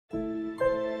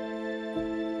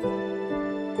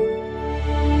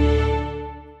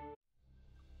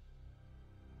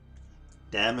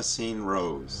Damascene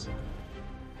Rose.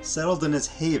 Settled in his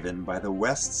haven by the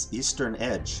West's eastern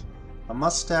edge, a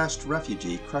mustached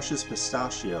refugee crushes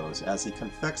pistachios as he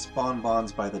confects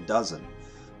bonbons by the dozen,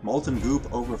 molten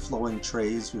goop overflowing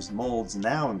trays whose molds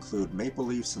now include maple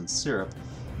leaves and syrup,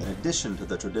 in addition to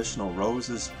the traditional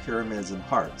roses, pyramids, and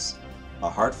hearts, a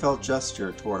heartfelt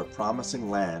gesture toward a promising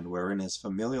land wherein his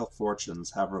familial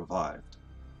fortunes have revived.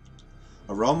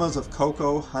 Aromas of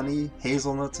cocoa, honey,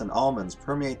 hazelnuts, and almonds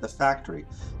permeate the factory,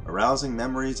 arousing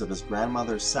memories of his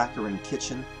grandmother's saccharine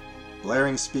kitchen,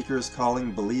 blaring speakers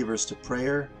calling believers to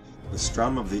prayer, the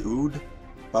strum of the oud,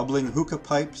 bubbling hookah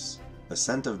pipes, the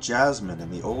scent of jasmine in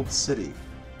the old city,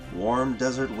 warm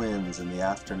desert winds in the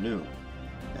afternoon,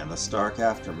 and the stark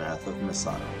aftermath of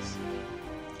missiles.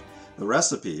 The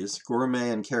recipes, gourmet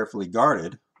and carefully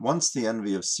guarded, once the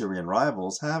envy of Syrian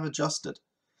rivals, have adjusted.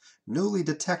 Newly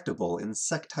detectable in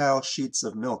sectile sheets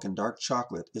of milk and dark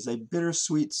chocolate is a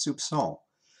bittersweet soupçon,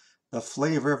 the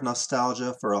flavor of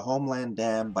nostalgia for a homeland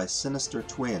damned by sinister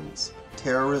twins,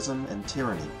 terrorism and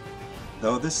tyranny,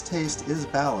 though this taste is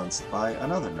balanced by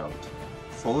another note,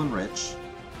 full and rich,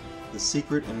 the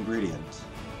secret ingredient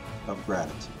of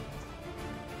gratitude.